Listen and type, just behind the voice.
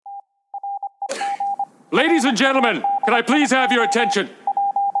Ladies and gentlemen, can I please have your attention?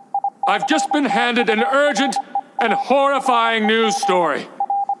 I've just been handed an urgent and horrifying news story.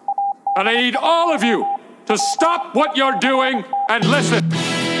 And I need all of you to stop what you're doing and listen.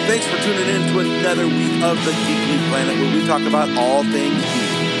 Thanks for tuning in to another week of the Geekly Planet, where we talk about all things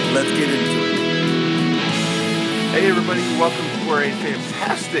geek. Let's get into it. Hey everybody, welcome for a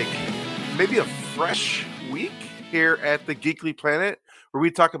fantastic, maybe a fresh week here at the Geekly Planet, where we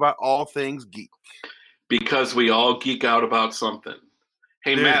talk about all things geek. Because we all geek out about something.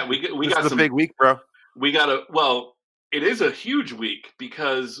 Hey, dude, Matt, we got some big week, bro. We got it is a huge week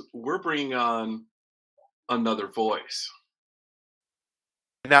because we're bringing on another voice.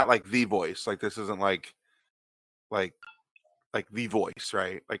 Not like the voice. Like this isn't like the voice,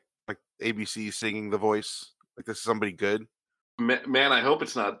 right? Like ABC singing the voice. Like this is somebody good. Man, I hope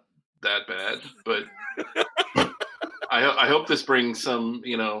it's not that bad, but I hope this brings some,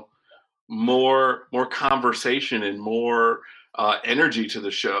 more conversation and more energy to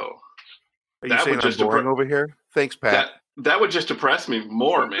the show. Are you saying I'm boring over here? Thanks, Pat. That would just depress me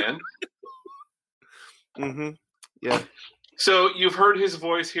more, man. Mm-hmm. Yeah. So you've heard his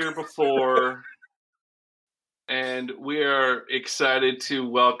voice here before, and we are excited to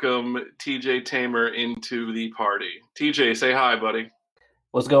welcome TJ Tamer into the party. TJ, say hi, buddy.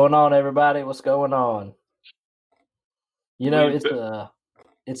 What's going on, everybody? What's going on?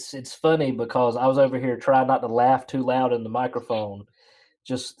 It's funny because I was over here trying not to laugh too loud in the microphone,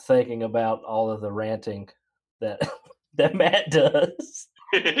 just thinking about all of the ranting that Matt does.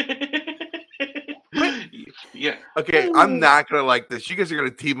 Yeah. Okay, I'm not gonna like this. You guys are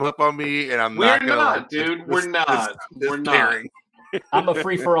gonna team up on me, and We're not. We're not. I'm a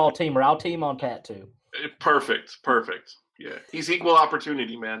free for all teamer. I'll team on Pat too. Perfect. Yeah, he's equal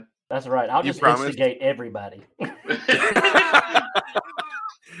opportunity, man. That's right. I'll just instigate everybody.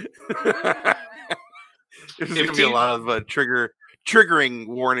 There's gonna be a lot of triggering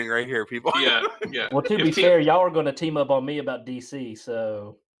warning right here, people. Yeah. Well, to be fair, y'all are going to team up on me about DC,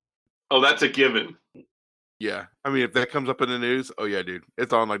 so. Oh, that's a given. Yeah, I mean, if that comes up in the news, oh yeah, dude,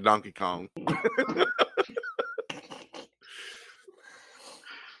 it's on like Donkey Kong.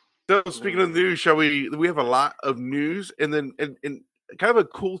 So, speaking of news, we have a lot of news, and then and kind of a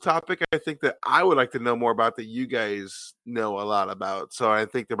cool topic I think that I would like to know more about that you guys know a lot about. So I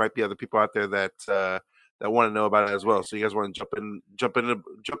think there might be other people out there that want to know about it as well. So you guys want to jump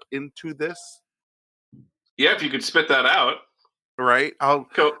into this? Yeah, if you could spit that out. Right, I'll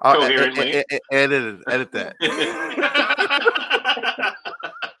coherently edit that.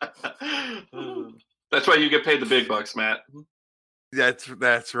 That's why you get paid the big bucks, Matt.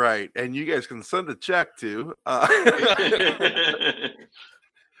 That's right, and you guys can send a check too.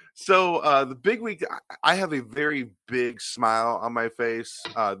 So the big week, I have a very big smile on my face.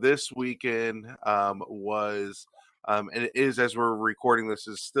 This weekend was, and it is, as we're recording this,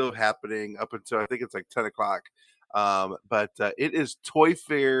 is still happening up until I think it's like 10 o'clock. But it is Toy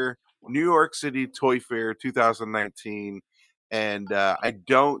Fair, New York City Toy Fair 2019, and I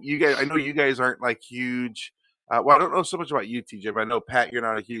know you guys aren't like huge. Well, I don't know so much about you, TJ, but I know, Pat, you're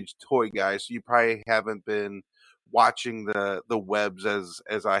not a huge toy guy, so you probably haven't been watching the webs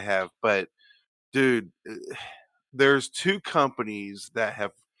as I have. But dude, there's two companies that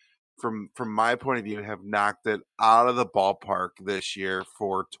have, from my point of view, have knocked it out of the ballpark this year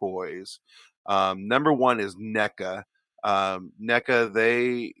for toys. Number one is NECA. NECA,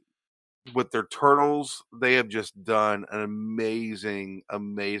 they, with their turtles, they have just done an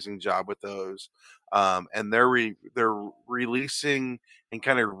amazing job with those. And they're releasing and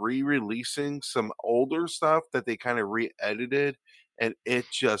kind of re-releasing some older stuff that they kind of re-edited, and it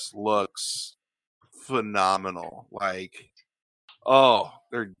just looks phenomenal. Like,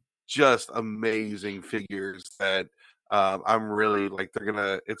 they're just amazing figures that I'm really like,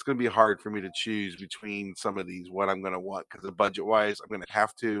 it's gonna be hard for me to choose between some of these what I'm gonna want, because the budget wise I'm gonna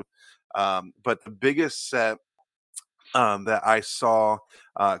have to. But the biggest set that I saw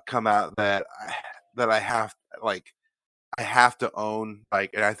come out that I have to own,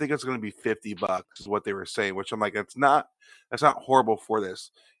 like, and I think it's going to be $50 is what they were saying, which I'm like, that's not horrible for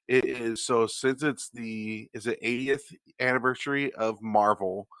this. It is, so since it's the 80th anniversary of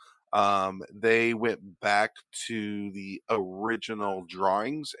Marvel, they went back to the original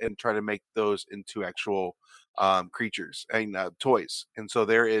drawings and try to make those into actual creatures and toys. And so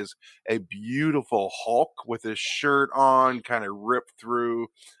there is a beautiful Hulk with his shirt on, kind of ripped through,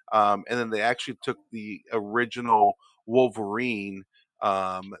 and then they actually took the original Wolverine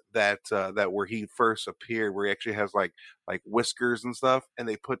that where he first appeared, where he actually has like whiskers and stuff, and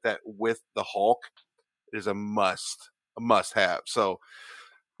they put that with the Hulk. It is a must have. So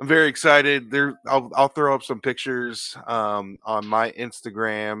I'm very excited. I'll throw up some pictures on my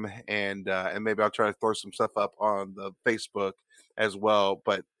Instagram, and maybe I'll try to throw some stuff up on the Facebook as well.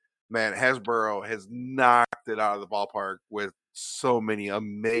 But man, Hasbro has knocked it out of the ballpark with so many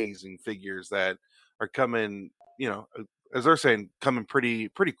amazing figures that are coming. As they're saying, coming pretty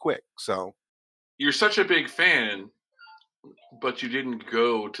quick. So you're such a big fan, but you didn't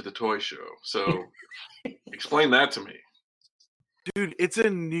go to the toy show. So explain that to me. Dude, it's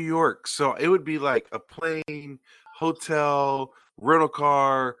in New York, so it would be like a plane, hotel, rental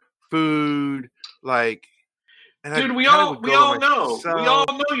car, food, like. And dude, we all know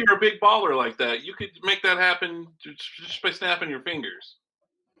you're a big baller like that. You could make that happen just by snapping your fingers.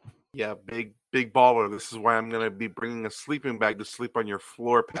 Yeah, big baller. This is why I'm gonna be bringing a sleeping bag to sleep on your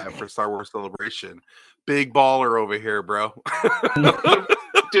floor pad for Star Wars Celebration. Big baller over here, bro.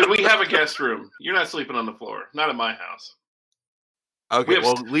 Dude, we have a guest room. You're not sleeping on the floor. Not at my house. Okay,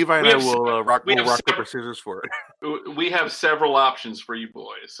 Levi and I will rock paper scissors for it. We have several options for you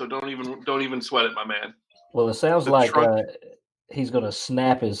boys, so don't even sweat it, my man. Well, it sounds like he's going to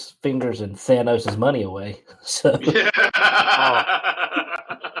snap his fingers and Thanos' money away. So yeah.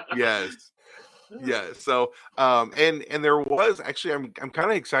 Yes. So and there was actually I'm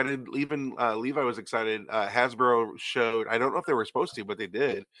kind of excited. Even Levi was excited. Hasbro showed. I don't know if they were supposed to, but they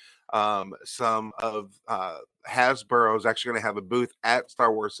did. Some of Hasbro is actually going to have a booth at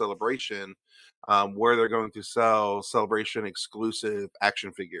Star Wars Celebration, where they're going to sell Celebration exclusive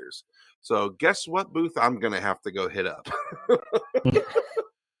action figures. So guess what booth I'm going to have to go hit up?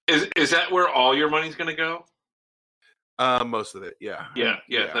 Is that where all your money's going to go? Most of it, yeah. Yeah.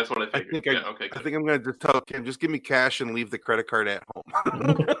 That's what I figured. I think I'm going to just tell Kim, just give me cash and leave the credit card at home.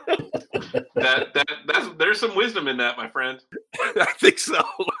 There's some wisdom in that, my friend. I think so.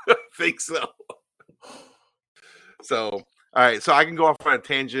 So, all right. So I can go off on a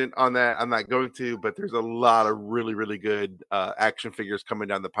tangent on that. I'm not going to, but there's a lot of really, really good action figures coming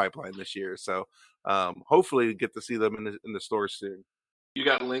down the pipeline this year. So hopefully we get to see them in the stores soon. You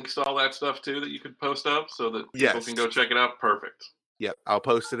got links to all that stuff too that you could post up so that people can go check it out. Perfect. Yep, I'll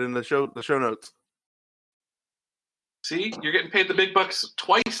post it in the show notes. See, you're getting paid the big bucks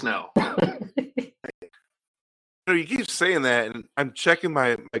twice now. You keep saying that, and I'm checking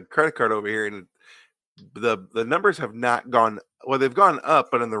my credit card over here, and the numbers have not gone. Well, they've gone up,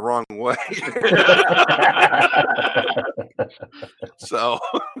 but in the wrong way. So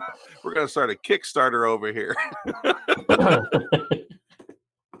we're gonna start a Kickstarter over here.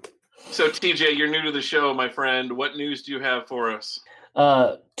 So TJ, you're new to the show, my friend. What news do you have for us?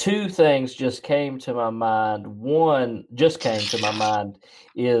 Two things just came to my mind. One just came to my mind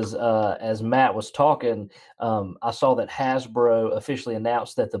is as Matt was talking, I saw that Hasbro officially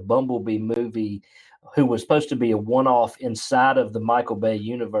announced that the Bumblebee movie, who was supposed to be a one-off inside of the Michael Bay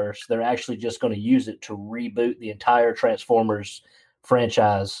universe, they're actually just going to use it to reboot the entire Transformers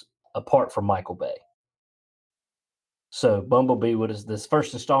franchise apart from Michael Bay. So Bumblebee was this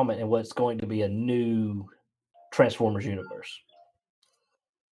first installment in what's going to be a new Transformers universe.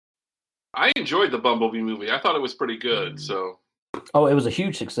 I enjoyed the Bumblebee movie. I thought it was pretty good. So, it was a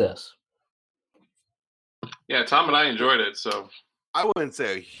huge success. Yeah, Tom and I enjoyed it. So, I wouldn't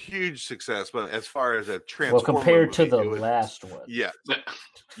say a huge success, but as far as a Transformer, compared to the last one, yes.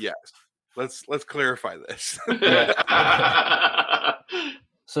 Let's clarify this.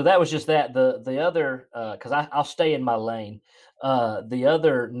 So that was just that. The other, because I'll stay in my lane. The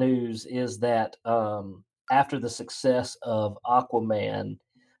other news is that after the success of Aquaman,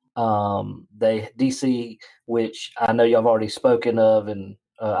 DC, which I know y'all have already spoken of, and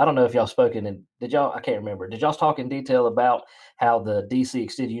I don't know if y'all spoken, and did y'all? I can't remember. Did y'all talk in detail about how the DC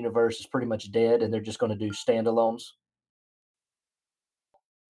Extended Universe is pretty much dead, and they're just going to do standalones?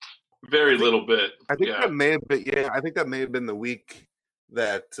 Very little bit. I think that may have been. Yeah, I think that may have been the week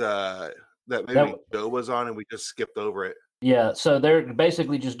that maybe Joe was on, and we just skipped over it. Yeah, so they're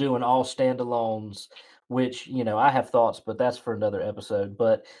basically just doing all standalones, which, I have thoughts, but that's for another episode.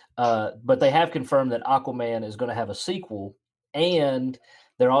 But they have confirmed that Aquaman is going to have a sequel, and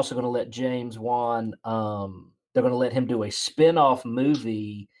they're also going to let James Wan, they're going to let him do a spin-off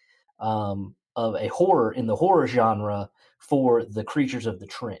movie of a horror in the horror genre for the Creatures of the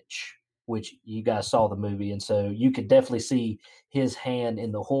Trench, which you guys saw the movie. And so you could definitely see his hand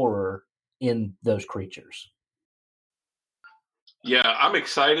in the horror in those creatures. Yeah, I'm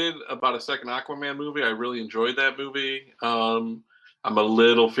excited about a second Aquaman movie. I really enjoyed that movie. I'm a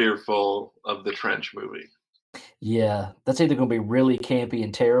little fearful of the Trench movie. Yeah, that's either going to be really campy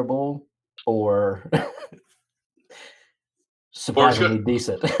and terrible or surprisingly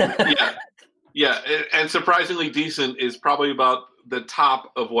decent. Yeah, and surprisingly decent is probably about the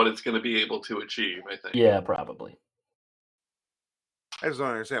top of what it's going to be able to achieve, I think. Yeah, probably. I just don't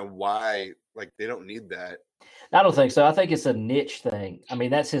understand why. Like, they don't need that. I don't think so. I think it's a niche thing. I mean,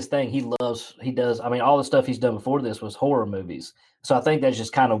 that's his thing. He does. I mean, all the stuff he's done before this was horror movies. So I think that's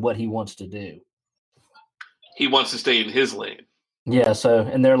just kind of what he wants to do. He wants to stay in his lane. Yeah. So,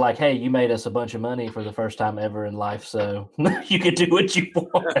 and they're like, hey, you made us a bunch of money for the first time ever in life. So you can do what you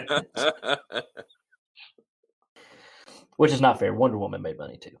want. Which is not fair. Wonder Woman made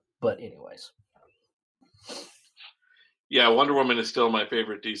money too. But anyways. Yeah, Wonder Woman is still my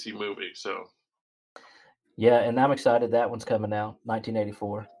favorite DC movie. So. Yeah, and I'm excited that one's coming out,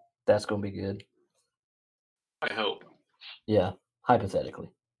 1984. That's going to be good. I hope. Yeah,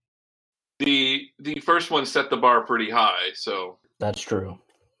 hypothetically. The first one set the bar pretty high, so. That's true.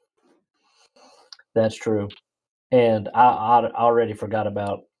 That's true. And I already forgot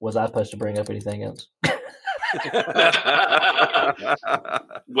about, was I supposed to bring up anything else?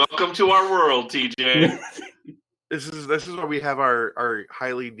 Welcome to our world, TJ. This is why we have our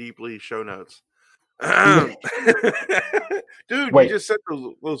highly deeply show notes. Dude, Wait. you just said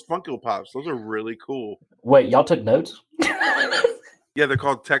those Funko Pops. Those are really cool. Wait, y'all took notes? Yeah, they're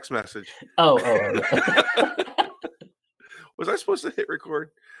called text message. Oh. Was I supposed to hit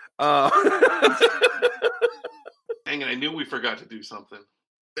record? Dang it, I knew we forgot to do something.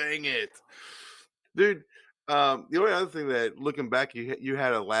 Dang it. Dude, the only other thing that, looking back, you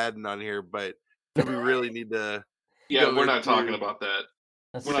had Aladdin on here, but we really need to... Yeah, we're not talking about that.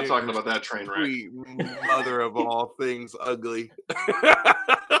 That's We're not talking about that train wreck. Sweet mother of all things ugly.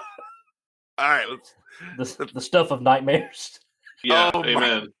 All right, let's... the stuff of nightmares. Yeah, Oh,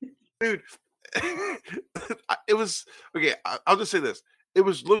 amen. Dude, it was... Okay, I'll just say this. It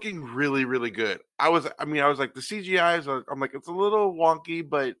was looking really, really good. I was like, the CGI I'm like, it's a little wonky,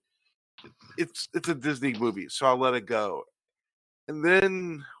 but it's a Disney movie, so I'll let it go. And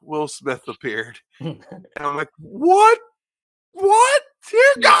then Will Smith appeared, and I'm like, what?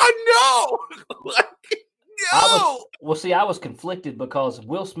 Dear God, no! Like, no! I was conflicted because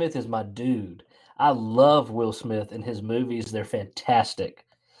Will Smith is my dude. I love Will Smith and his movies. They're fantastic.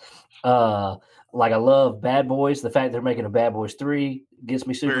 Like, I love Bad Boys. The fact they're making a Bad Boys 3 gets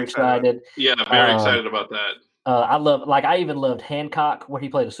me super excited. Yeah, very excited about that. I even loved Hancock, where he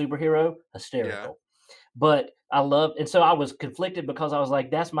played a superhero. Hysterical. Yeah. But I loved, and so I was conflicted because I was like,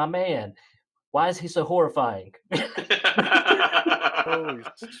 that's my man. Why is he so horrifying? Holy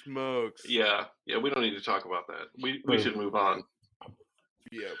smokes. Yeah, we don't need to talk about that. We should move on.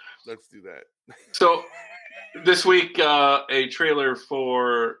 Yeah, let's do that. So this week, a trailer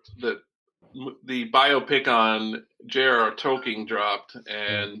for the biopic on J.R.R. Tolkien dropped,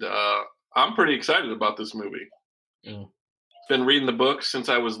 and I'm pretty excited about this movie. Been reading the books since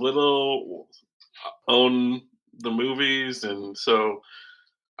I was little, own the movies, and so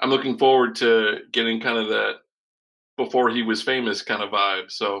I'm looking forward to getting kind of that before he was famous kind of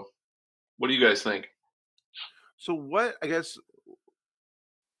vibe. So what do you guys think? So what, I guess,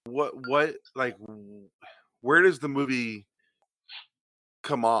 what like, where does the movie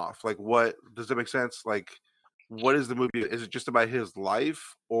come off? Like, what does that make sense? Like, what is the movie? Is it just about his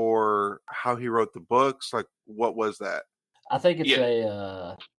life or how he wrote the books? Like, what was that? I think it's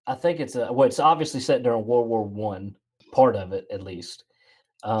it's obviously set during World War I, part of it at least.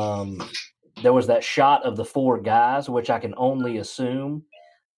 There was that shot of the four guys, which I can only assume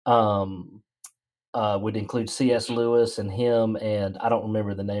would include C.S. Lewis and him, and I don't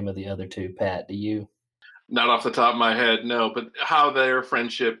remember the name of the other two. Pat, do you? Not off the top of my head, no, but how their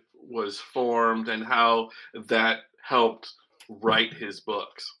friendship was formed and how that helped write his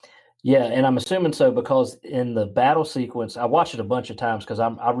books. Yeah, and I'm assuming so because in the battle sequence, I watched it a bunch of times because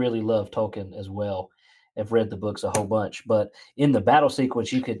I really love Tolkien as well. I've read the books a whole bunch, but in the battle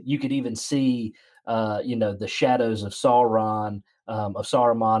sequence, you could even see, the shadows of Sauron, of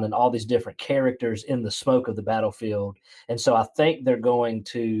Saruman, and all these different characters in the smoke of the battlefield. And so I think they're going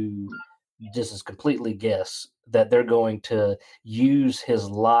to, just as completely guess, that they're going to use his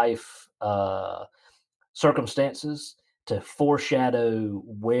life circumstances to foreshadow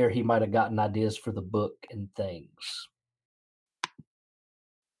where he might have gotten ideas for the book and things.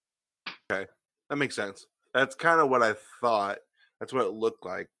 Okay. That makes sense. That's kind of what I thought. That's what it looked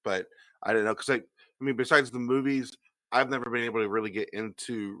like, but I didn't know. Because, besides the movies, I've never been able to really get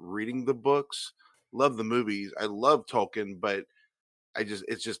into reading the books. Love the movies. I love Tolkien, but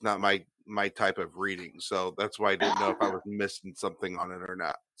it's just not my type of reading. So that's why I didn't know if I was missing something on it or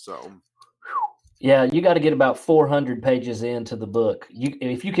not. So, yeah, you got to get about 400 pages into the book.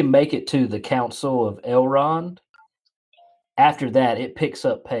 If you can make it to the Council of Elrond, after that, it picks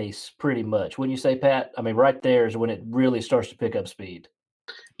up pace pretty much. Wouldn't you say, Pat? I mean, right there is when it really starts to pick up speed.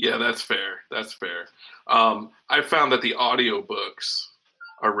 Yeah, that's fair. That's fair. I found that the audiobooks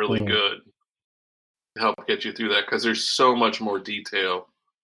are really good to help get you through that because there's so much more detail,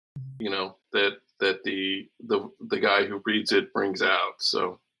 that the guy who reads it brings out.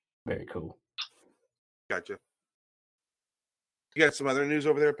 So very cool. Gotcha. You got some other news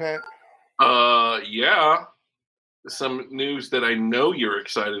over there, Pat? Yeah. Some news that I know you're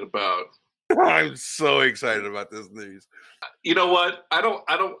excited about. I'm so excited about this news. You know what? I don't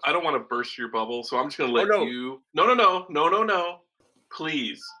want to burst your bubble, so I'm just gonna let you. No.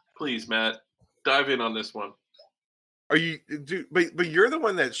 Please, Matt, dive in on this one. Are you, dude? But you're the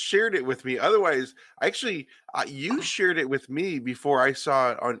one that shared it with me. Otherwise, actually, you shared it with me before I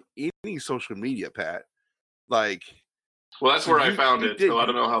saw it on any social media, Pat. Like, well, that's where I found it. So I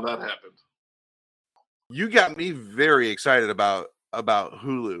don't know how that happened. You got me very excited about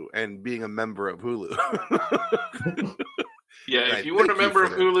Hulu and being a member of Hulu. Yeah, if you weren't a member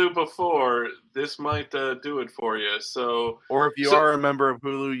of Hulu before, this might do it for you. So, or if you are a member of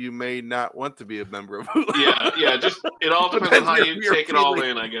Hulu, you may not want to be a member of Hulu. Yeah. Just it all depends on how you take it all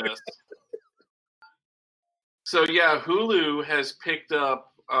in, I guess. So yeah, Hulu has picked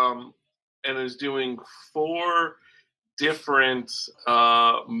up and is doing 4 different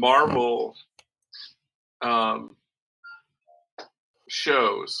Marvel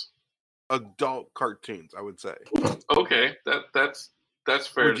shows. Adult cartoons, I would say. Okay, that's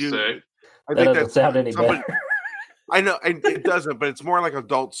fair to say. I think that doesn't sound any better. I know it doesn't, but it's more like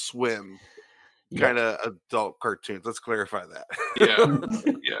Adult Swim kind of adult cartoons. Let's clarify that. Yeah.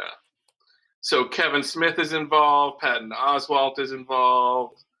 So Kevin Smith is involved. Patton Oswalt is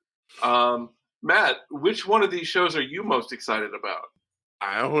involved. Matt, which one of these shows are you most excited about?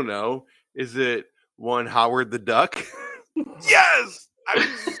 I don't know. Is it one Howard the Duck? Yes! I'm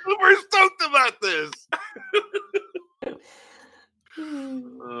super stoked about this.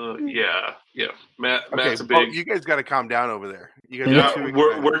 Yeah. Matt's okay, a big. You guys got to calm down over there. You guys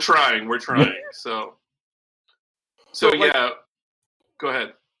we're trying. So yeah. Go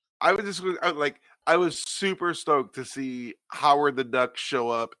ahead. I was super stoked to see Howard the Duck show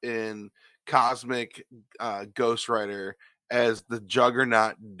up in Cosmic Ghost Rider as the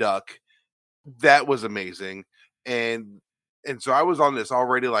Juggernaut Duck. That was amazing, and so I was on this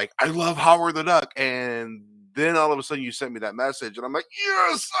already. Like, I love Howard the Duck, and then all of a sudden you sent me that message, and I'm like,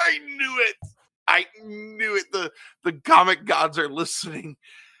 yes, I knew it. The comic gods are listening,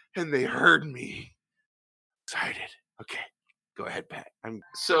 and they heard me. Excited. Okay. Go ahead, Pat.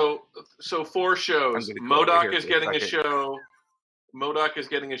 So 4 shows. MODOK is getting a show. MODOK is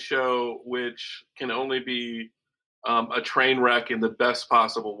getting a show which can only be a train wreck in the best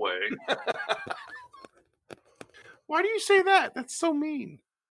possible way. Why do you say that? That's so mean.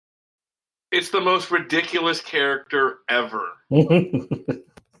 It's the most ridiculous character ever.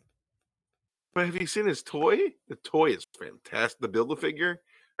 But have you seen his toy? The toy is fantastic. The Build-A-Figure,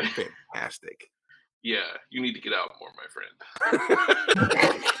 fantastic. Yeah, you need to get out more, my friend.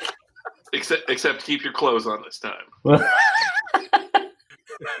 Except keep your clothes on this time.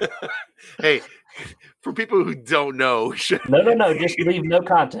 Hey, for people who don't know, no, just leave no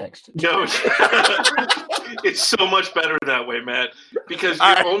context. No, it's so much better that way, Matt, because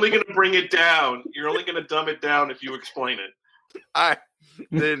you're only going to bring it down. You're only going to dumb it down if you explain it.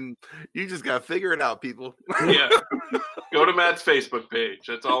 Then you just got to figure it out, people. Yeah, go to Matt's Facebook page.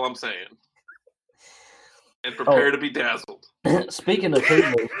 That's all I'm saying. And prepare to be dazzled. Speaking of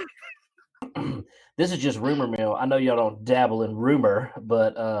Hulu, this is just rumor mill. I know y'all don't dabble in rumor,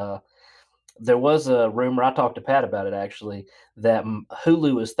 but there was a rumor, I talked to Pat about it actually, that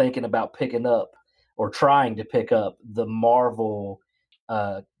Hulu is thinking about picking up or trying to pick up the Marvel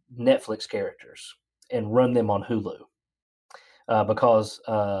Netflix characters and run them on Hulu. Because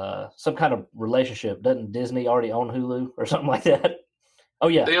some kind of relationship. Doesn't Disney already own Hulu or something like that? Oh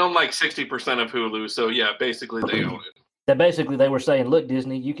yeah, they own like 60% of Hulu, so yeah, basically they own it. That basically they were saying, look,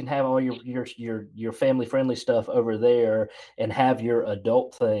 Disney, you can have all your family friendly stuff over there, and have your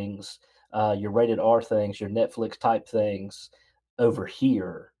adult things, your rated R things, your Netflix type things over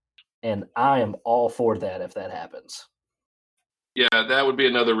here, and I am all for that if that happens. Yeah, that would be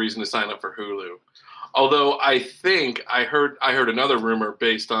another reason to sign up for Hulu. Although I think I heard another rumor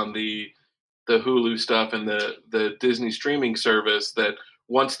based on the Hulu stuff and the Disney streaming service that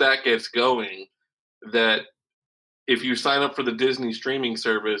once that gets going, that if you sign up for the Disney streaming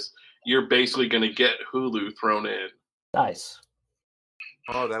service, you're basically going to get Hulu thrown in. Nice.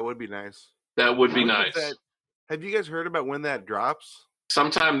 Oh, that would be nice. That would be nice. Have you guys heard about when that drops?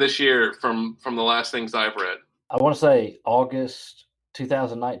 Sometime this year from the last things I've read. I want to say August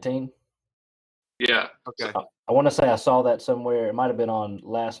 2019. Yeah. Okay. I want to say I saw that somewhere. It might have been on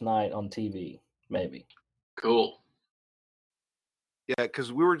last night on TV, maybe. Cool. Yeah,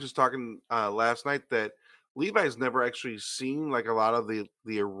 because we were just talking last night that Levi's never actually seen like a lot of the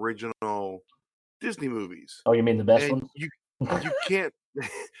original Disney movies, Oh, you mean the best and ones? you can't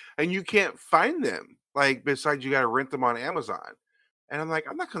and you can't find them. Like besides, you got to rent them on Amazon, and I'm like,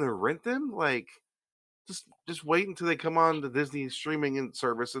 I'm not gonna rent them. Like, just wait until they come on the Disney streaming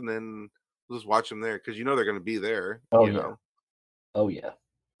service, and then we'll just watch them there because you know they're gonna be there. Oh, you yeah. know, Oh, yeah.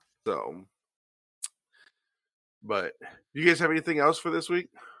 so. But do you guys have anything else for this week?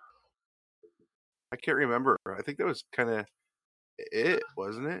 I can't remember. I think that was kind of it,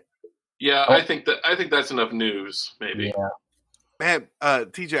 wasn't it? Yeah, Oh. I think that's enough news. Maybe. Yeah. Man,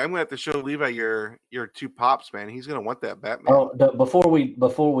 TJ, I'm gonna have to show Levi your two pops, man. He's gonna want that Batman. Oh, before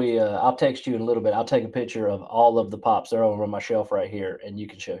we, I'll text you in a little bit. I'll take a picture of all of the pops. They're over on my shelf right here, and you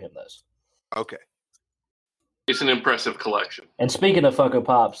can show him those. Okay. It's an impressive collection. And speaking of Funko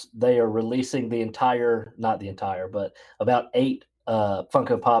Pops, they are releasing not the entire, but about 8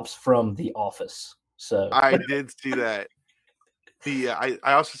 Funko Pops from The Office. So I did see that. I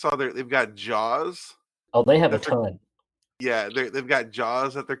also saw they've got Jaws. Oh, they have a ton. Yeah, they've got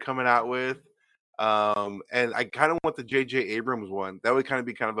Jaws that they're coming out with. And I kind of want the J.J. Abrams one. That would kind of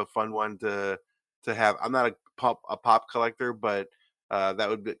be kind of a fun one to have. I'm not a pop collector, but that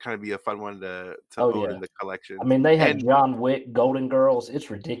would kind of be a fun one to own in the collection. I mean, they have John Wick, Golden Girls.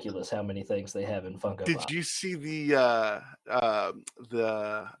 It's ridiculous how many things they have in Funko. Did you see the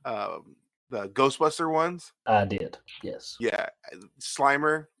Ghostbuster ones? I did. Yes. Yeah,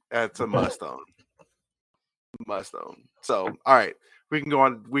 Slimer. That's a must own. Must own. So, all right, we can go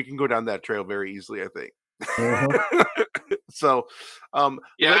on. We can go down that trail very easily, I think. Mm-hmm. So,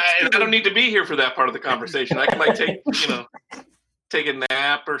 yeah, I don't need to be here for that part of the conversation. I can like take a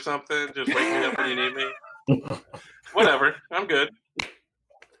nap or something. Just wake me up when you need me. Whatever, I'm good.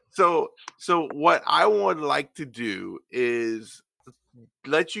 So what I would like to do is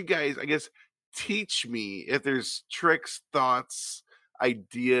let you guys, I guess, teach me if there's tricks, thoughts,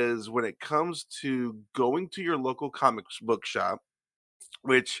 ideas when it comes to going to your local comic book shop,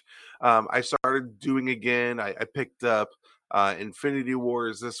 which I started doing again. I picked up Infinity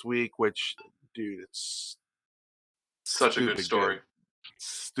Wars this week, which, dude, it's such a good story. Good.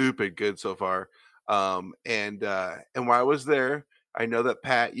 Stupid good so far. And while I was there, I know that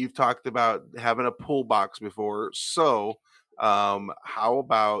Pat, you've talked about having a pull box before. So how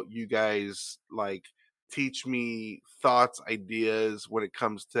about you guys like teach me thoughts, ideas when it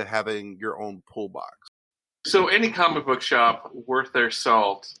comes to having your own pull box? So any comic book shop worth their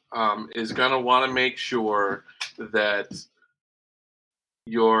salt is going to want to make sure that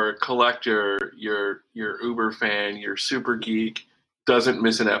your collector, your uber fan, your super geek doesn't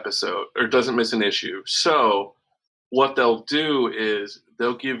miss an episode or doesn't miss an issue. So what they'll do is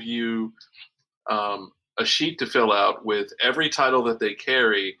they'll give you a sheet to fill out with every title that they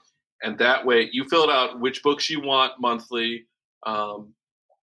carry. And that way you fill it out which books you want monthly. And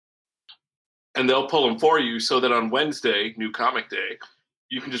they'll pull them for you so that on Wednesday, New Comic Day,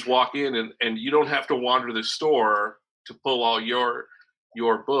 you can just walk in and you don't have to wander the store to pull all your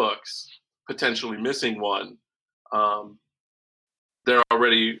books, potentially missing one. They're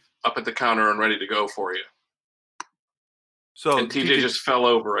already up at the counter and ready to go for you. So and TJ just fell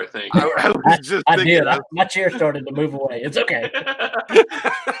over, I think. I did. My chair started to move away. It's okay.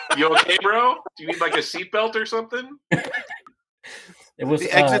 You okay, bro? Do you need like a seatbelt or something? It was,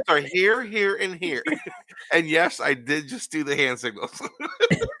 the exits are here, here, and here. And yes, I did just do the hand signals.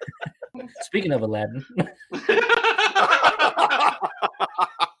 Speaking of Aladdin.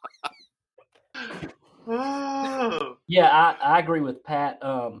 Yeah, I agree with Pat.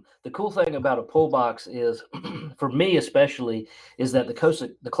 The cool thing about a pull box is, for me especially, is that the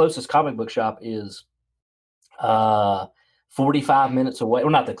closest comic book shop is 45 minutes away.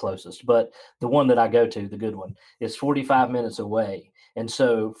 Well, not the closest, but the one that I go to, the good one, is 45 minutes away. And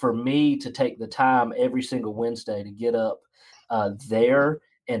so for me to take the time every single Wednesday to get up there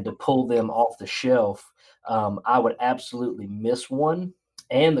and to pull them off the shelf, I would absolutely miss one.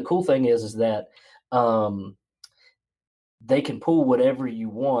 And the cool thing is that they can pull whatever you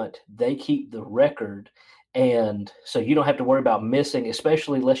want. They keep the record. And so you don't have to worry about missing,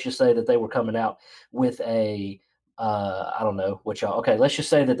 especially let's just say that they were coming out with a, I don't know what y'all, okay, let's just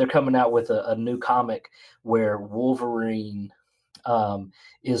say that they're coming out with a new comic where Wolverine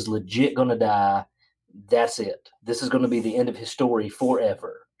is legit going to die. That's it. This is going to be the end of his story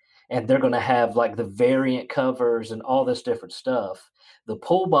forever. And they're going to have like the variant covers and all this different stuff. The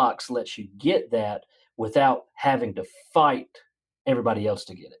pull box lets you get that without having to fight everybody else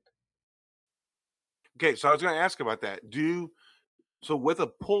to get it. Okay, so I was going to ask about that. So with a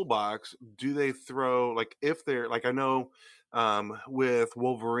pull box, do they throw, like, if they're like, I know with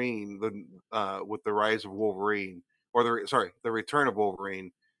Wolverine, with the rise of Wolverine, or the return of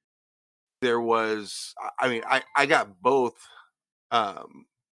Wolverine, there was, I mean, I got both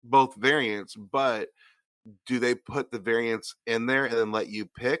variants, but do they put the variants in there and then let you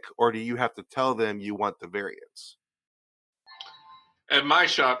pick, or do you have to tell them you want the variants? At my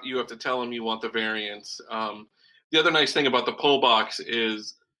shop, you have to tell them you want the variants. The other nice thing about the pull box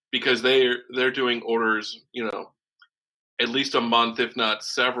is because they're doing orders, at least a month, if not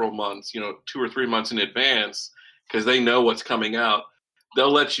several months, 2 or 3 months in advance, because they know what's coming out.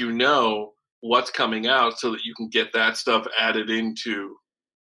 They'll let you know what's coming out so that you can get that stuff added into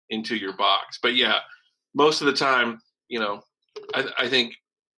your box. But yeah, most of the time, I think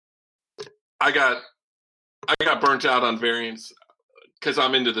I got burnt out on variants because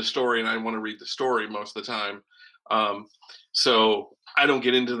I'm into the story and I want to read the story most of the time. So I don't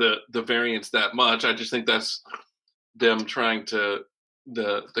get into the variants that much. I just think that's them trying to,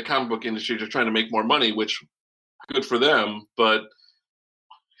 the comic book industry, they're trying to make more money, which good for them. But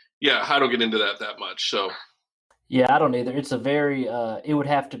yeah, I don't get into that much. So yeah, I don't either. It's a very, it would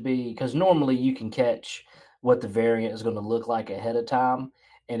have to be, because normally you can catch what the variant is going to look like ahead of time.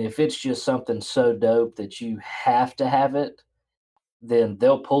 And if it's just something so dope that you have to have it, then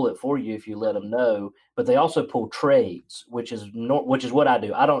they'll pull it for you if you let them know. But they also pull trades, which is what I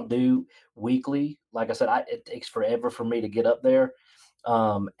do. I don't do weekly. Like I said, it takes forever for me to get up there.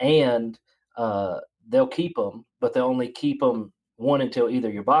 And they'll keep them, but they'll only keep them until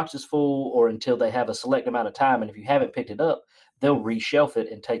either your box is full or until they have a select amount of time. And if you haven't picked it up, they'll reshelf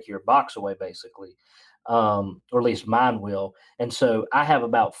it and take your box away, basically. Or at least mine will. And so I have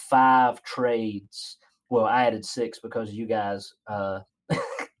about 5 trades. Well, I added 6 because you guys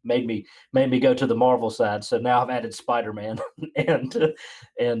made me go to the Marvel side. So now I've added Spider-Man and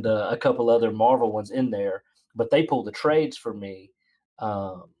a couple other Marvel ones in there. But they pull the trades for me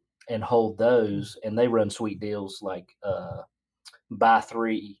and hold those, and they run sweet deals like buy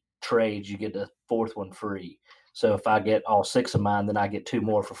 3 trades, you get the 4th one free. So if I get all 6 of mine, then I get 2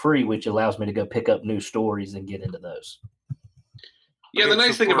 more for free, which allows me to go pick up new stories and get into those. Yeah, the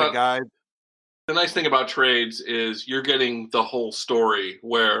nice thing about trades is you're getting the whole story,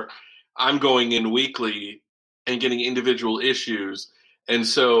 where I'm going in weekly and getting individual issues. And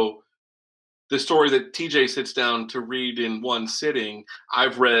so the story that TJ sits down to read in one sitting,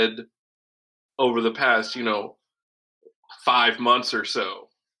 I've read over the past, 5 months or so,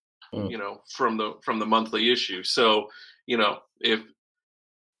 from the monthly issue. So, if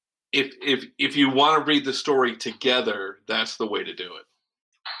you want to read the story together, that's the way to do it.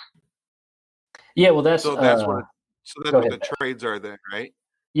 Yeah, well, that's what the trades are then, right?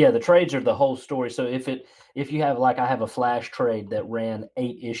 Yeah, the trades are the whole story. So if you have, like, I have a Flash trade that ran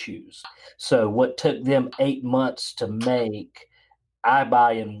 8 issues. So what took them 8 months to make, I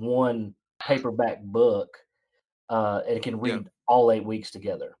buy in one paperback book, and it can read all 8 weeks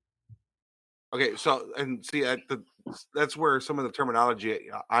together. Okay, so and see, that's where some of the terminology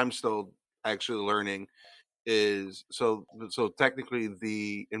I'm still actually learning is. So technically,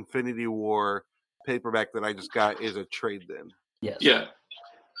 the Infinity War paperback that I just got is a trade then. Yes. Yeah.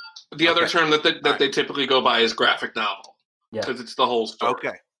 The other term that they typically go by is graphic novel. Yeah. Because it's the whole story.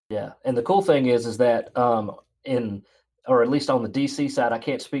 Okay. Yeah. And the cool thing is that or at least on the DC side, I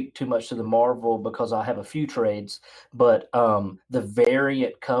can't speak too much to the Marvel because I have a few trades, but the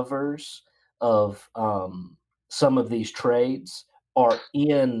variant covers of some of these trades are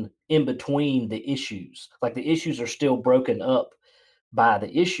in between the issues. Like, the issues are still broken up by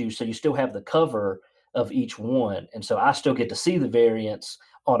the issue, so you still have the cover of each one, and so I still get to see the variants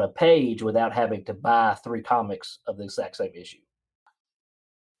on a page without having to buy 3 comics of the exact same issue.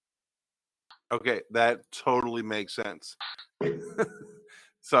 Okay, that totally makes sense.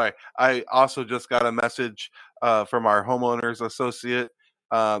 Sorry, I also just got a message from our homeowners associate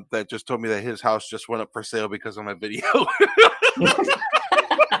that just told me that his house just went up for sale because of my video.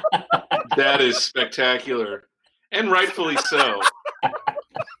 That is spectacular, and rightfully so.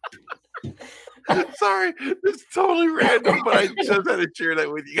 Sorry, it's totally random, but I just had to share that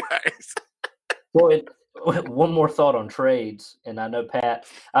with you guys. Well, one more thought on trades, and I know, Pat,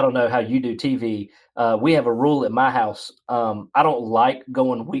 I don't know how you do TV. We have a rule at my house. I don't like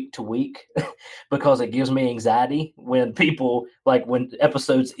going week to week because it gives me anxiety when when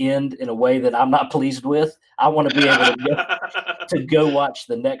episodes end in a way that I'm not pleased with. I want to be able to go watch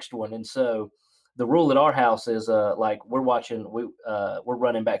the next one. And so the rule at our house is like we're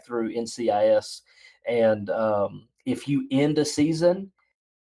running back through NCIS, and if you end a season,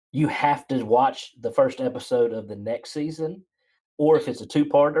 you have to watch the first episode of the next season, or if it's a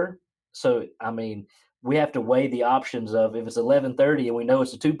two-parter. So I mean, we have to weigh the options of if it's 11:30 and we know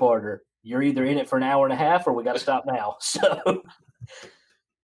it's a two-parter, you're either in it for an hour and a half or we got to stop now.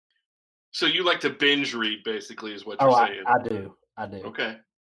 So you like to binge read, basically, is what you're saying. I do. Okay.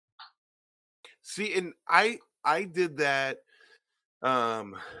 See, and I did that.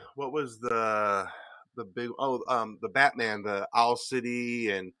 What was the big? The Batman, the Owl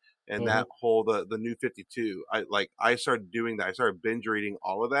City, and that whole the New 52. I started doing that. I started binge reading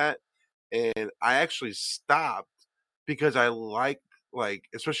all of that, and I actually stopped because I like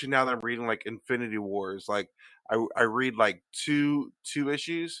especially now that I'm reading like Infinity Wars, like I read like two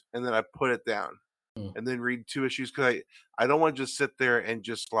issues and then I put it down and then read 2 issues because I don't want to just sit there and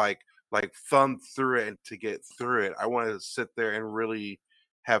just like thumb through it and to get through it. I want to sit there and really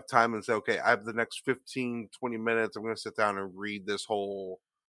have time and say, okay, I have the next 15-20 minutes. I'm going to sit down and read this whole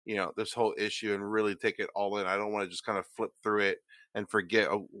issue and really take it all in. I don't want to just kind of flip through it and forget,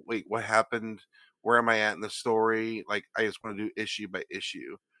 oh wait, what happened? Where am I at in the story? Like, I just want to do issue by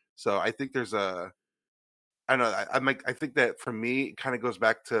issue. So I think there's I think that for me, it kind of goes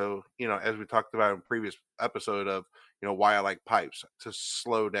back to, as we talked about in a previous episode of, why I like Pipes, to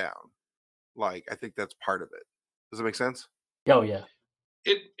slow down. Like, I think that's part of it. Does that make sense? Oh yeah.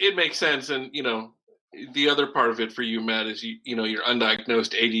 It makes sense. And, the other part of it for you, Matt, is your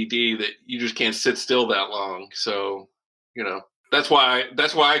undiagnosed ADD that you just can't sit still that long. So, that's why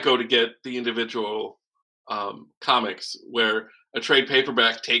I go to get the individual comics, where a trade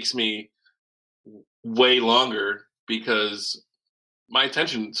paperback takes me way longer because my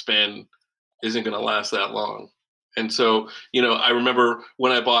attention span isn't going to last that long. And so, I remember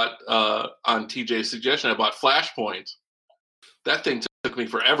when I bought on TJ's suggestion, I bought Flashpoint. That thing took me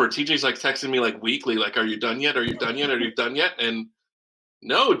forever. TJ's like texting me like weekly, like, are you done yet? Are you done yet? Are you done yet? And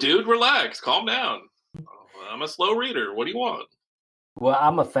no, dude, relax, calm down. I'm a slow reader. What do you want? Well,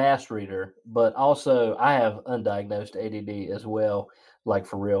 I'm a fast reader, but also I have undiagnosed ADD as well, like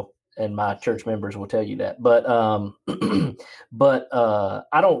for real. And my church members will tell you that. But I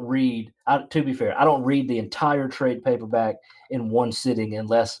don't read. To be fair, I don't read the entire trade paperback in one sitting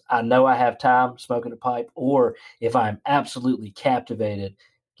unless I know I have time smoking a pipe, or if I'm absolutely captivated.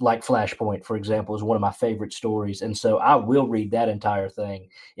 Like Flashpoint, for example, is one of my favorite stories, and so I will read that entire thing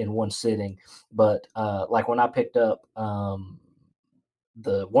in one sitting. But like when I picked up one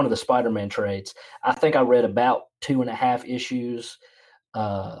of the Spider-Man trades, I think I read about 2.5 issues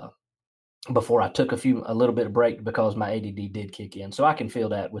before I took a little bit of break because my ADD did kick in. So I can feel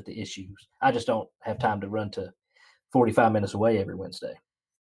that with the issues. I just don't have time to run to 45 minutes away every Wednesday.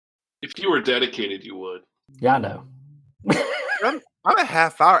 If you were dedicated, you would. Yeah, I know. I'm a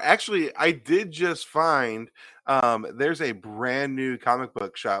half hour. Actually, I did just find there's a brand new comic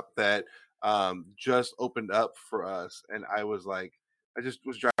book shop that just opened up for us. And I was like, I just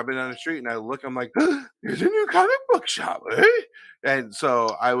was driving down the street and I look, I'm like, there's a new comic book shop, eh? And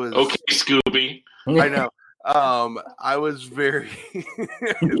so I was okay, Scooby. I know. I was very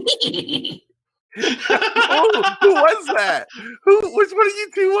oh, who was that? Which one of you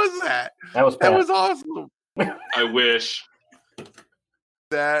two was that? That was awesome. I wish.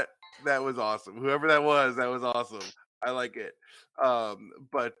 That was awesome. Whoever that was awesome. I like it.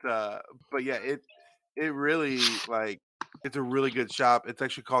 But yeah, it really, like, it's a really good shop. It's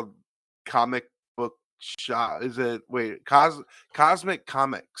actually called Comic Book Shop. Is it? Wait, Cosmic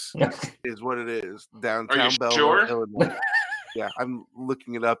Comics is what it is. Downtown Are you Belleville, sure? Illinois. Yeah, I'm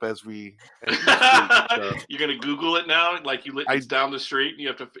looking it up as we speak, so. You're gonna Google it now, like it's down the street.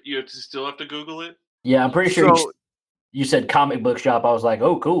 And you still have to Google it. Yeah, I'm pretty sure you said comic book shop. I was like,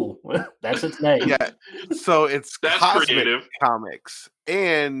 oh, cool. That's its name. Yeah, so it's That's Cosmic creative. Comics,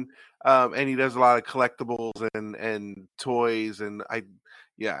 and he does a lot of collectibles and toys, and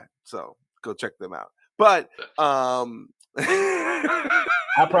so go check them out. But I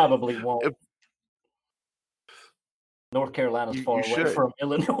probably won't. I'm Carolina's far away from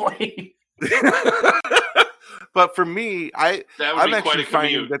Illinois. But for me, I'm actually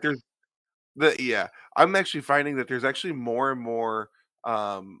finding that there's actually more and more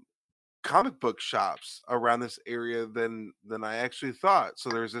comic book shops around this area than I actually thought. So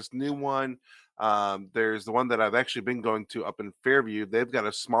there's this new one. There's the one that I've actually been going to up in Fairview. They've got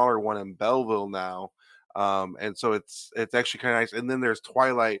a smaller one in Belleville now. And so it's actually kind of nice. And then there's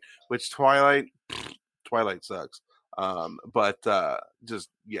Twilight, which Twilight sucks. But they're not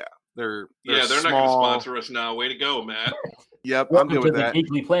going to sponsor us now. Way to go, Matt. Yep, I'm Welcome good to with the that.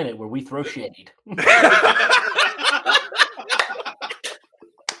 Geekly Planet where we throw shade.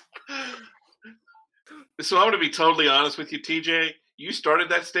 So I'm going to be totally honest with you, TJ. You started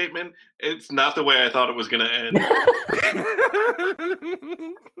that statement. It's not the way I thought it was going to end.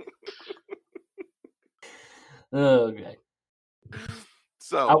 Okay.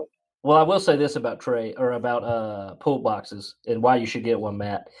 So, Well, I will say this about pull boxes and why you should get one,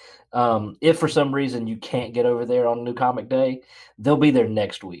 Matt. If for some reason you can't get over there on New Comic Day, they'll be there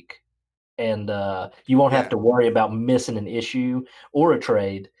next week, and you won't have to worry about missing an issue or a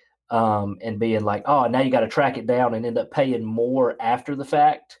trade, and being like, oh, now you got to track it down and end up paying more after the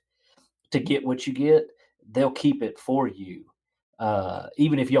fact to get what you get. They'll keep it for you,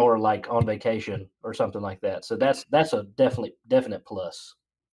 even if y'all are like on vacation or something like that. So that's a definite plus.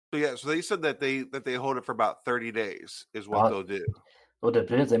 so they said that they hold it for about 30 days is what they'll do. Well, it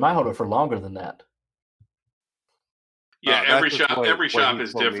depends. They might hold it for longer than that. Yeah, every shop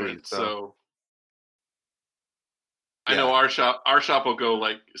is different. So I know our shop will go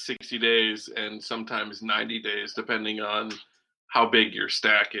like 60 days and sometimes 90 days, depending on how big your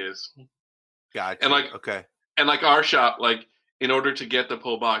stack is. Gotcha. And like our shop, like in order to get the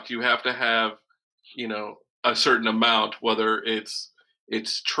pull box, you have to have, a certain amount, whether it's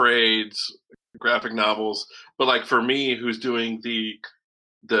trades, graphic novels. But like for me, who's doing the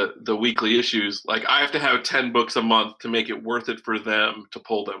weekly issues, like I have to have 10 books a month to make it worth it for them to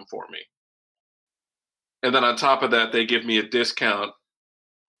pull them for me. And then on top of that, they give me a discount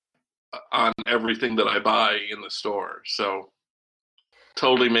on everything that I buy in the store. So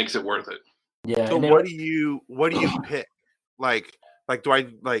totally makes it worth it. Yeah. So what do you pick? Like do I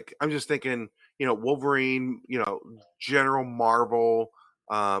like? I'm just thinking, Wolverine, General Marvel.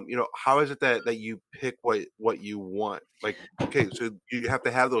 How is it that you pick what you want? Like, okay, so you have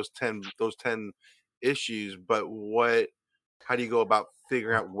to have those 10 issues, but how do you go about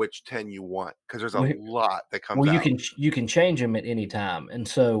figuring out which 10 you want? Because there's a lot that comes out. You can change them at any time. And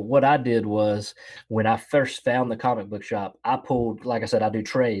so what I did was, when I first found the comic book shop, I pulled, like I said, I do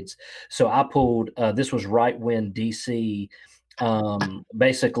trades. So I pulled, this was right when DC,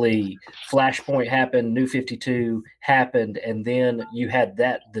 basically Flashpoint happened, New 52 happened, and then you had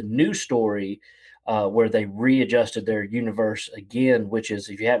the new story where they readjusted their universe again, which is,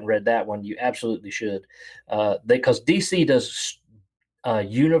 if you haven't read that one, you absolutely should. Because DC does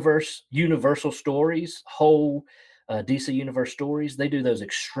universal stories, whole DC universe stories. They do those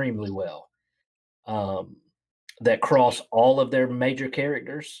extremely well. That cross all of their major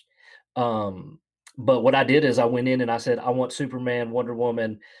characters. But what I did is I went in and I said, I want Superman, Wonder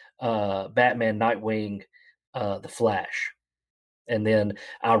Woman, Batman, Nightwing, the Flash. And then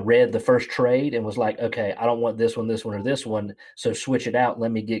I read the first trade and was like, okay, I don't want this one, or this one. So switch it out.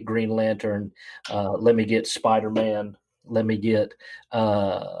 Let me get Green Lantern. Let me get Spider-Man. Let me get,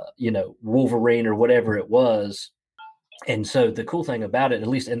 Wolverine or whatever it was. And so the cool thing about it, at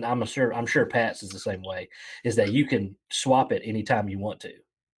least, and I'm sure Pat's is the same way, is that you can swap it anytime you want to.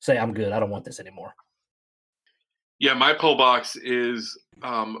 Say, I'm good. I don't want this anymore. Yeah, my pull box is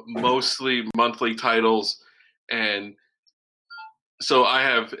mostly monthly titles. And so I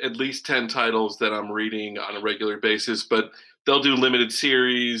have at least 10 titles that I'm reading on a regular basis, but they'll do limited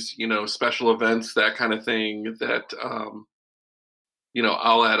series, special events, that kind of thing that,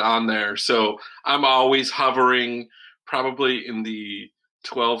 I'll add on there. So I'm always hovering probably in the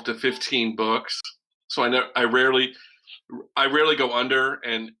 12 to 15 books. So I rarely go under,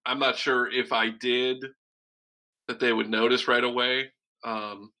 and I'm not sure if I did that they would notice right away.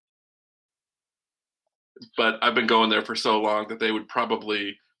 But I've been going there for so long that they would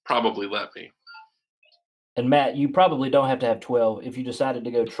probably let me. And Matt, you probably don't have to have 12. If you decided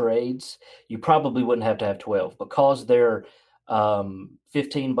to go trades, you probably wouldn't have to have 12 because they're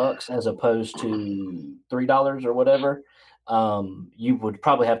 $15 as opposed to $3 or whatever. You would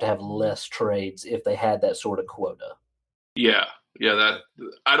probably have to have less trades if they had that sort of quota. Yeah, that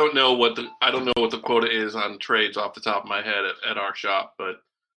I don't know what the quota is on trades off the top of my head at our shop, but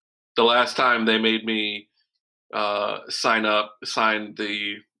the last time they made me sign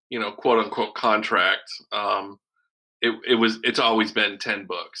the quote unquote contract, it's always been 10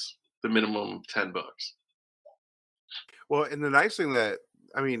 books, the minimum 10 books. Well, and the nice thing that,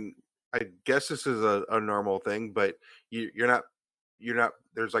 I guess this is a normal thing, but you're not,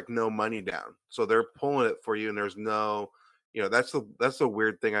 there's like no money down. So they're pulling it for you, and there's no, that's the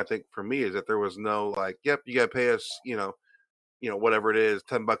weird thing, I think, for me, is that there was no like, yep, you got to pay us, whatever it is,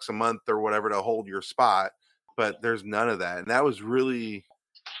 $10 a month or whatever to hold your spot. But there's none of that. And that was really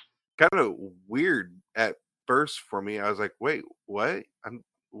kind of weird at first for me. I was like, wait, what?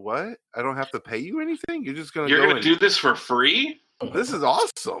 what? I don't have to pay you anything? You're just going to You're go going to do this for free? This is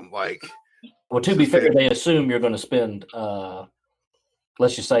awesome. Like, Well, to be fair, they assume you're going to spend,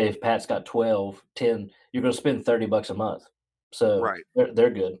 let's just say if Pat's got 12, 10, you're going to spend $30 a month. So right. they're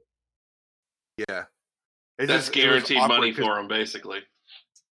good. Yeah. That's guaranteed money for them, basically.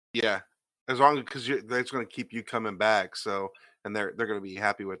 Yeah. As long as, because that's going to keep you coming back. So, and they're going to be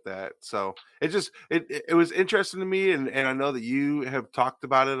happy with that. So it was interesting to me. And I know that you have talked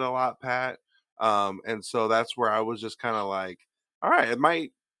about it a lot, Pat. And so that's where I was just kind of like, all right, I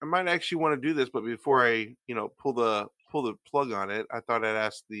might actually want to do this, but before I, pull the plug on it, I thought I'd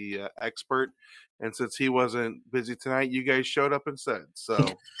ask the expert. And since he wasn't busy tonight, you guys showed up instead. So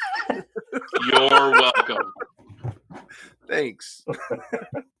you're welcome. Thanks.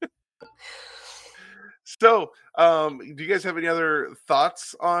 So, do you guys have any other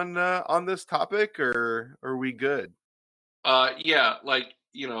thoughts on this topic, or are we good? Yeah, like,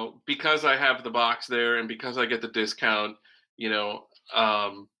 because I have the box there and because I get the discount,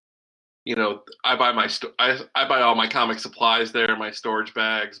 I buy I buy all my comic supplies there, my storage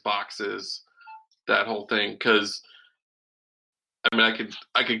bags, boxes, that whole thing. Because I mean,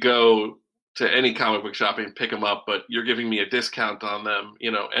 I could go to any comic book shop and pick them up, but you're giving me a discount on them,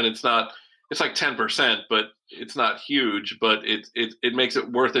 and it's like 10%, but it's not huge, but it makes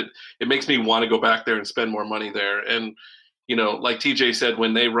it worth it. It makes me want to go back there and spend more money there. And like TJ said,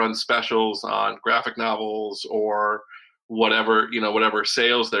 when they run specials on graphic novels or whatever, whatever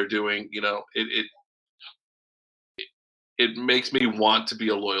sales they're doing, it makes me want to be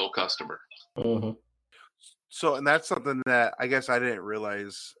a loyal customer. Mm-hmm. So, and that's something that I guess I didn't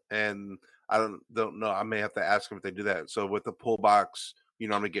realize, and I don't know. I may have to ask them if they do that. So with the pull box, I'm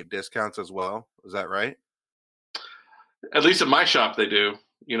gonna get discounts as well. Is that right? At least at my shop they do,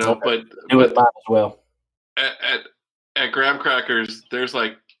 Okay. But as well. At Graham Crackers, there's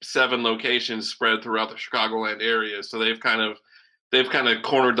like 7 locations spread throughout the Chicagoland area, so they've kind of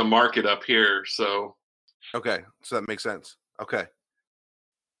cornered the market up here. So okay, so that makes sense. Okay,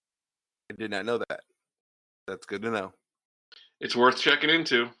 I did not know that. That's good to know. It's worth checking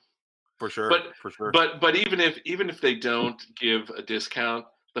into. For sure. But even if they don't give a discount,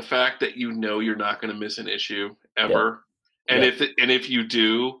 the fact that you're not going to miss an issue ever, and if you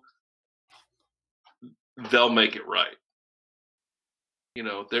do, they'll make it right.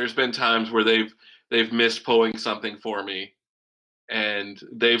 There's been times where they've missed pulling something for me, and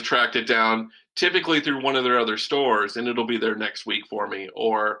they've tracked it down, typically through one of their other stores, and it'll be there next week for me.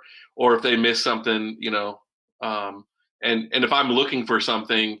 Or if they miss something, and if I'm looking for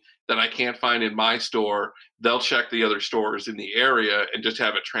something that I can't find in my store, they'll check the other stores in the area and just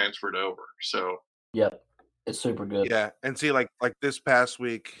have it transferred over. So, yep, it's super good. Yeah, and see, like this past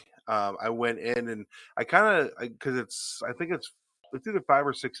week, I went in and I kind of, because I think it's either 5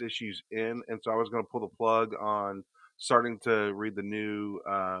 or 6 issues in, and so I was going to pull the plug on starting to read the new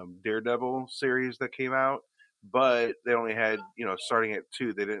Daredevil series that came out, but they only had starting at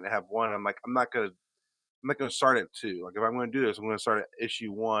 2. They didn't have 1. I'm like, I'm not gonna start at 2. Like, if I'm going to do this, I'm going to start at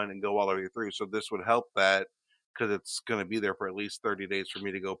issue 1 and go all the way through. So this would help that, because it's going to be there for at least 30 days for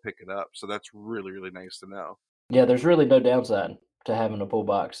me to go pick it up. So that's really, really nice to know. Yeah, there's really no downside to having a pull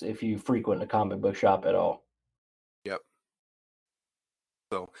box if you frequent a comic book shop at all. Yep.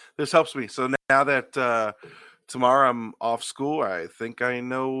 So this helps me. So now that tomorrow I'm off school, I think I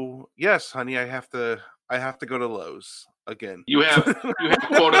know. Yes, honey, I have to go to Lowe's again. You have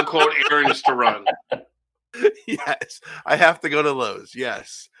quote unquote errands to run. Yes, I have to go to Lowe's.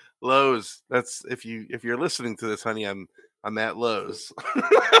 Yes, Lowe's. That's if you're listening to this, honey, I'm at Lowe's.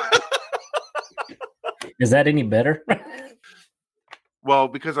 Is that any better? Well,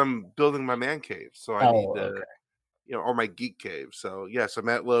 because I'm building my man cave, so I need okay. Or my geek cave. So yes, I'm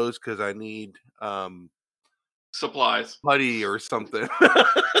at Lowe's because I need supplies, putty or something.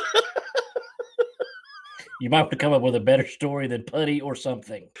 You might have to come up with a better story than putty or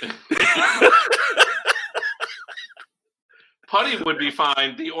something. Putty would be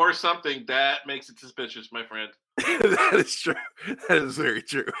fine. The or something, that makes it suspicious, my friend. That is true. That is very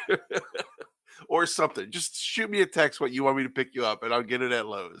true. Or something. Just shoot me a text what you want me to pick you up, and I'll get it at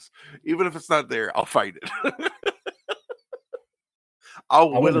Lowe's. Even if it's not there, I'll find it.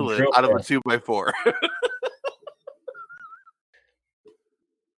 I'll whittle it out of a 2x4.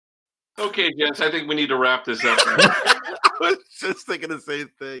 Okay, Jess, I think we need to wrap this up now. I was just thinking the same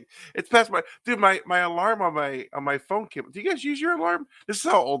thing. It's past my alarm on my phone came. Do you guys use your alarm? This is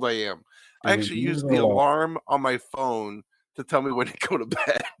how old I am. I actually use the alarm on my phone to tell me when to go to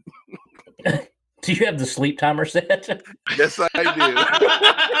bed. Do you have the sleep timer set? Yes, I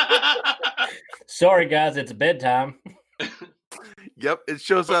do. Sorry, guys, it's bedtime. Yep, it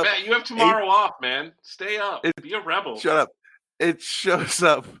shows But up. Matt, you have tomorrow off, man. Stay up. Be a rebel. Shut up. It shows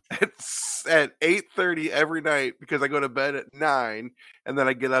up at 8:30 every night because I go to bed at 9 and then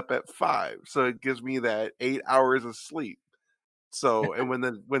I get up at 5. So it gives me that 8 hours of sleep. So and when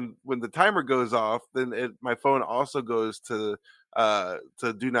the timer goes off, then my phone also goes to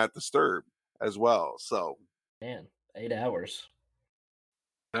do not disturb as well. So Man, 8 hours.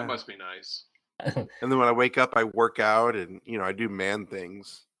 That must be nice. and then when I wake up, I work out and I do man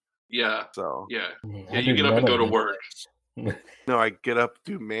things. Yeah. So Yeah. I You do get up and none go of to these work. things. no, I get up,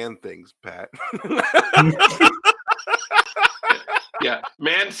 do man things, Pat. Yeah.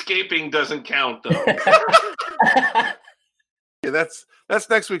 Manscaping doesn't count though. Yeah, that's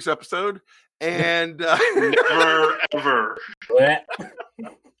next week's episode. And Never ever. Blech.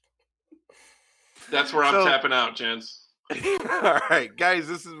 That's where I'm tapping out, gents. all right, guys,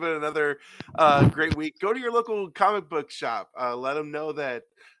 this has been another great week. Go to your local comic book shop. Let them know that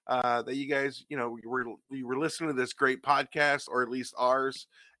you guys, you were listening to this great podcast, or at least ours,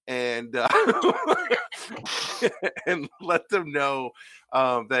 and and let them know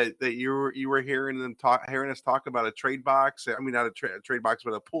that you were hearing us talk about a trade box. I mean, not a trade box,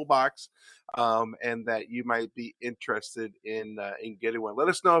 but a pool box, and that you might be interested in getting one. Let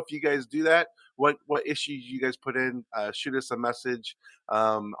us know if you guys do that. What issues you guys put in? Shoot us a message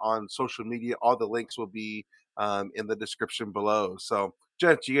on social media. All the links will be in the description below. So,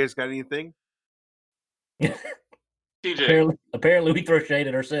 gents, you guys got anything? TJ. Apparently we throw shade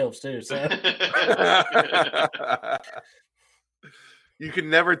at ourselves too. So You can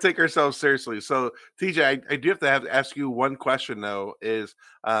never take ourselves seriously. So, TJ, I do have to ask you one question though. Is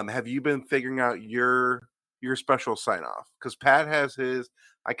have you been figuring out your special sign off? Because Pat has his.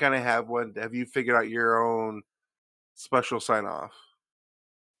 I kind of have one. Have you figured out your own special sign off?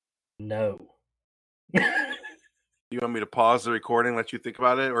 no. You want me to pause the recording, let you think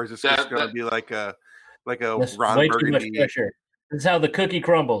about it, or is this just going to be like a That's Ron way too much Burgundy? pressure. This is how the cookie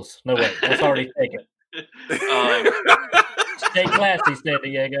crumbles. No wait, that's already taken. Stay classy, San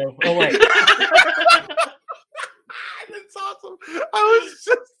Diego. Oh wait. It's awesome. I was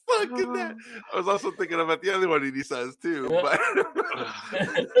just fucking that. I was also thinking about the other one he says too. But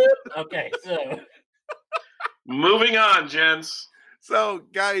Okay, so Moving on, gents. so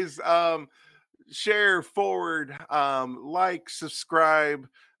guys, share, forward, like, subscribe,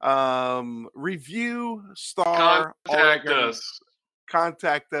 review, star,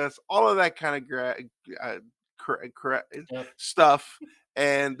 contact us, all of that kind of stuff.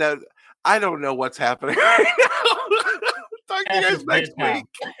 And that I don't know what's happening right now. Talk to you guys next week.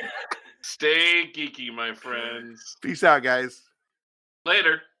 Stay geeky, my friends. Peace out, guys.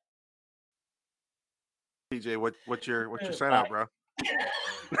 Later. TJ, what's your sign out, bro?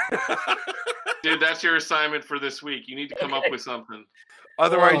 Dude, that's your assignment for this week. You need to come up with something.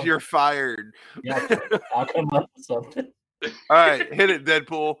 Otherwise, you're fired. Yeah, I'll come up with something. All right, hit it,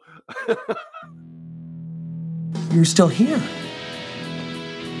 Deadpool. You're still here.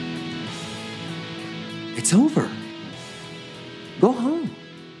 It's over. Go home.